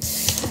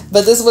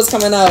 But this is what's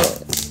coming out.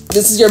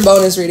 This is your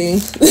bonus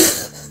reading.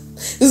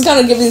 This is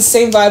kind of giving the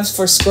same vibes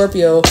for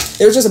Scorpio.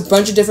 There was just a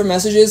bunch of different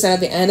messages, and at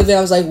the end of it,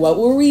 I was like, what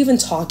were we even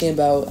talking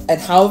about?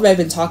 And how have I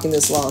been talking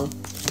this long?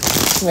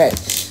 Right.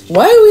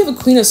 Why do we have a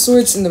Queen of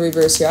Swords in the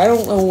reverse here? I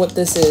don't know what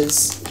this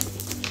is.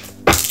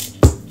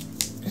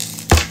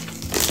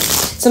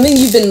 Something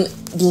you've been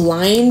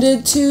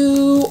blinded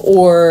to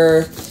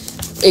or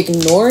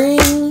ignoring?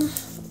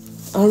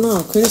 I don't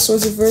know. Queen of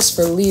Swords reversed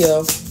for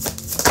Leo.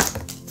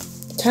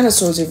 Ten of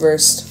Swords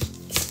reversed.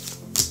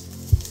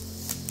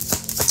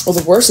 Oh,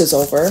 the worst is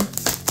over.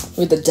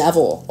 With the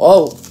Devil.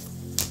 Oh.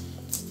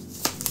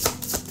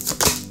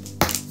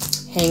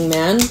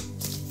 Hangman.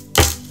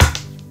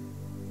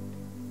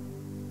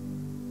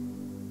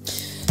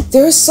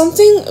 There is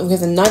something... We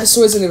have the Knight of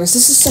Swords in the reverse.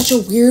 This is such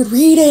a weird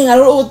reading. I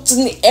don't know what's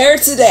in the air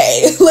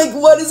today. Like,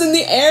 what is in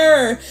the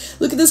air?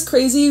 Look at this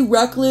crazy,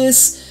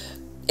 reckless,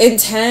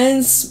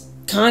 intense,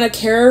 kind of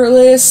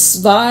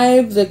careless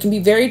vibe that can be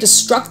very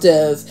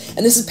destructive.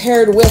 And this is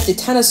paired with the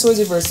Ten of Swords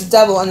reverse, the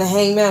Devil, and the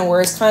Hangman,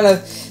 where it's kind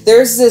of...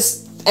 There's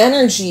this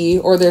energy,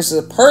 or there's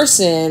a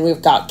person.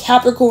 We've got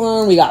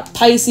Capricorn, we got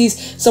Pisces,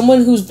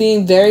 someone who's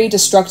being very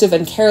destructive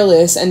and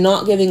careless and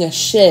not giving a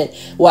shit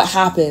what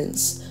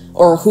happens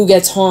or who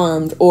gets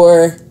harmed,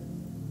 or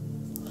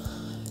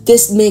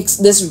this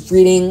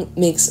reading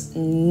makes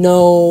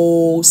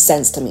no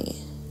sense to me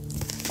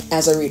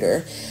as a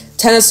reader.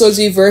 Ten of Swords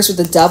reverse with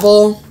the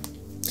Devil.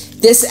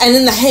 This, and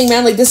then the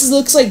Hangman, like,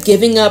 looks like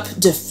giving up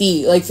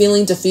defeat, like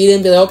feeling defeated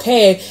and be like,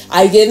 okay,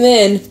 I give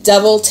in,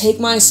 Devil, take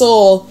my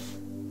soul.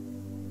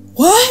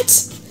 What?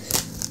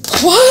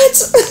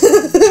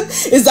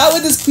 Is that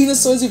what this Queen of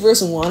Swords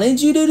reverse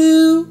wanted you to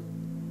do?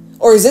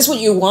 Or is this what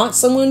you want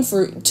someone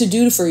to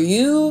do for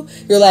you?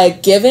 You're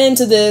like, give in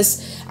to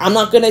this, I'm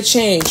not gonna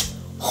change.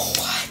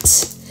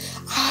 What?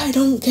 I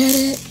don't get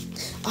it.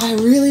 I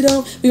really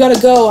don't. We gotta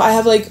go. I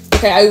have like,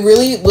 okay,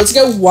 let's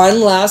get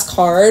one last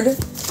card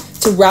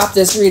to wrap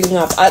this reading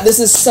up. This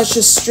is such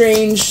a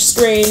strange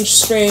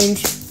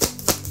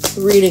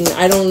reading.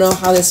 I don't know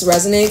how this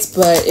resonates,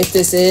 but if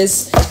this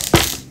is,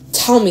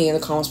 tell me in the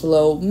comments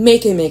below.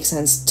 Make it make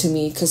sense to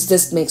me, because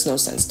this makes no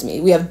sense to me.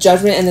 We have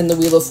Judgment and then the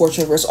Wheel of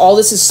Fortune reverse. All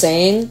this is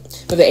saying,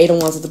 with the 8 of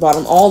Wands at the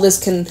bottom, all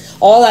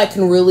that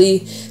can really,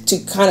 to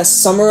kind of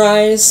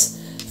summarize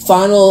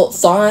final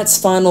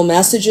thoughts, final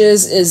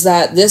messages, is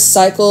that this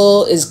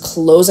cycle is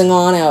closing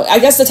on out. I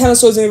guess the 10 of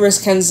Swords in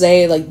reverse can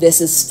say, like,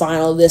 this is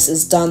final, this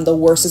is done, the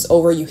worst is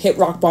over, you hit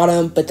rock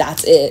bottom, but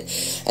that's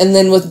it. And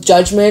then with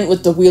Judgment,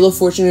 with the Wheel of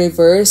Fortune in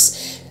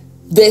reverse,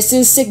 this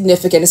is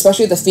significant,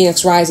 especially with the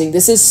Phoenix rising.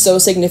 This is so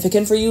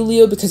significant for you,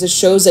 Leo, because it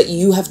shows that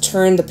you have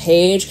turned the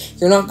page.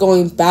 You're not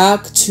going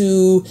back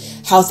to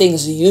how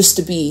things used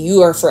to be.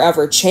 You are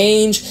forever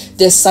changed.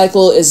 This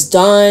cycle is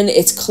done.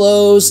 It's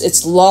closed.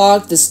 It's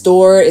locked. This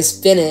door is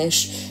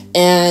finished.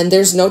 And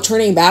there's no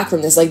turning back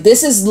from this. Like,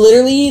 this is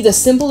literally the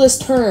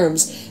simplest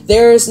terms.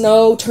 There's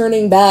no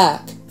turning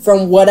back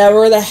from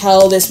whatever the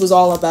hell this was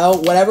all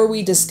about, whatever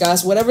we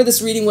discussed, whatever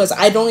this reading was.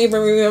 I don't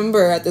even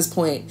remember at this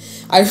point.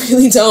 I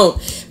really don't.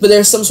 But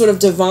there's some sort of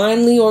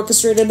divinely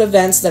orchestrated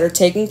events that are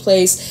taking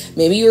place.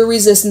 Maybe you're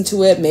resistant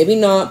to it, maybe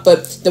not,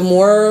 but the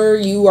more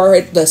you are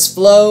at this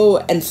flow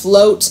and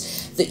float,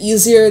 the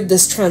easier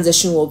this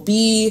transition will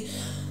be.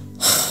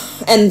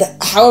 And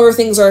however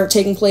things are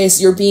taking place,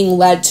 you're being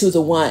led to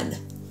the one.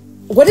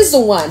 What is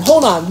the one?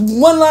 Hold on.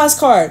 One last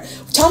card.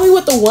 Tell me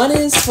what the one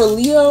is for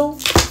Leo.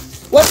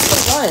 What's the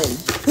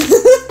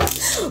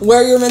one?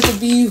 Where you're meant to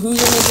be, who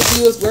you're meant to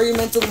be with, where you're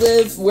meant to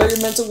live, where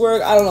you're meant to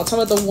work. I don't know. Tell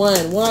me the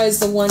one. Why is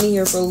the one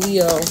here for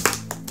Leo?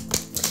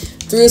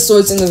 3 of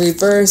Swords in the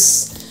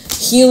reverse.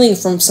 Healing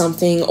from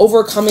something.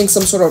 Overcoming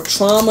some sort of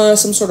trauma,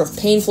 some sort of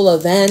painful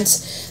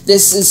event.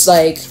 This is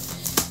like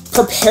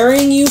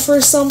preparing you for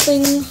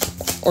something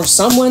or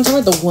someone. Tell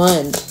me the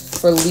one.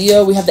 For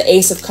Leo, we have the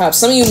Ace of Cups.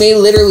 Some of you may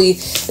literally,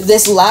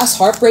 this last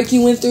heartbreak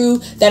you went through,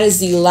 that is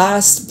the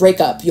last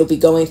breakup you'll be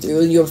going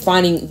through. You're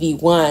finding the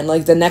one.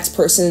 Like, the next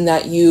person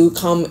that you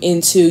come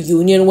into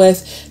union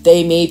with,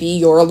 they may be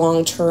your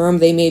long-term,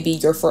 they may be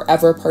your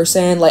forever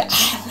person. Like,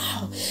 I don't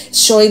know.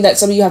 It's showing that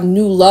some of you have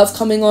new love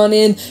coming on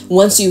in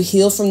once you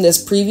heal from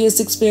this previous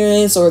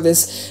experience, or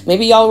this,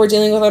 maybe y'all were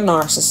dealing with a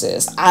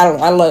narcissist. I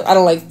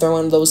don't like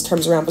throwing those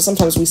terms around, but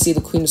sometimes we see the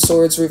Queen of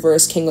Swords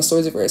reverse, King of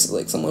Swords reverse,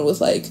 like someone with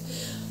like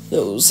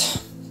those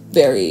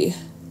very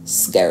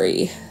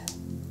scary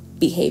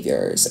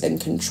behaviors and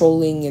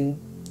controlling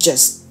and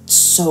just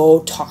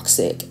so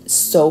toxic,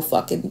 so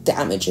fucking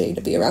damaging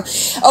to be around.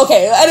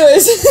 Okay,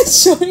 anyways,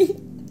 it's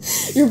showing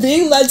you're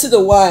being led to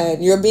the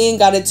one. You're being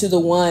guided to the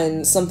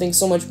one, something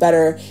so much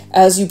better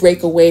as you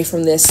break away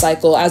from this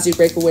cycle, as you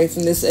break away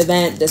from this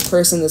event, this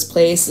person, this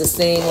place, this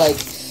thing. Like,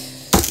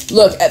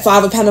 look, at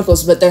 5 of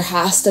Pentacles, but there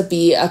has to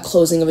be a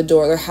closing of a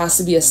door. There has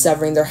to be a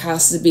severing. There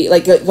has to be,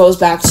 like, it goes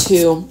back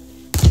to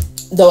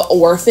the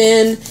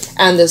orphan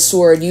and the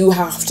sword. You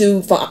have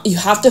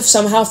to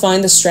somehow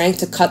find the strength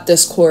to cut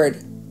this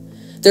cord.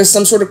 There's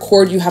some sort of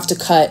cord you have to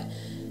cut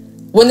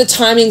when the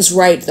timing's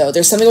right, though.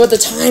 There's something about the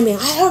timing.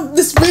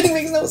 This reading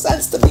makes no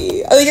sense to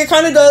me. I think it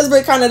kind of does,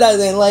 but it kind of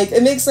doesn't. Like,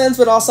 it makes sense,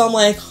 but also I'm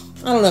like,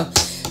 I don't know.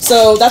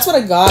 So that's what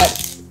I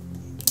got.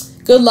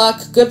 Good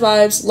luck, good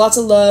vibes, lots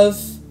of love.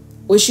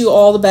 Wish you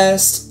all the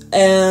best.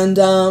 And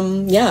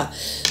yeah,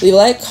 leave a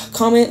like,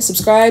 comment,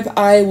 subscribe.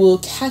 I will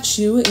catch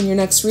you in your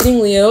next reading,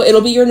 Leo. It'll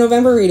be your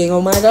November reading.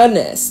 Oh my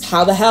goodness,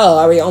 how the hell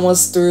are we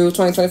almost through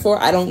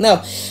 2024? I don't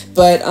know,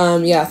 but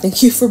yeah,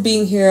 thank you for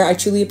being here. I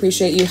truly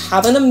appreciate you.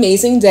 Have an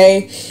amazing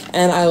day,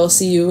 and I will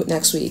see you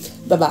next week.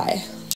 Bye bye.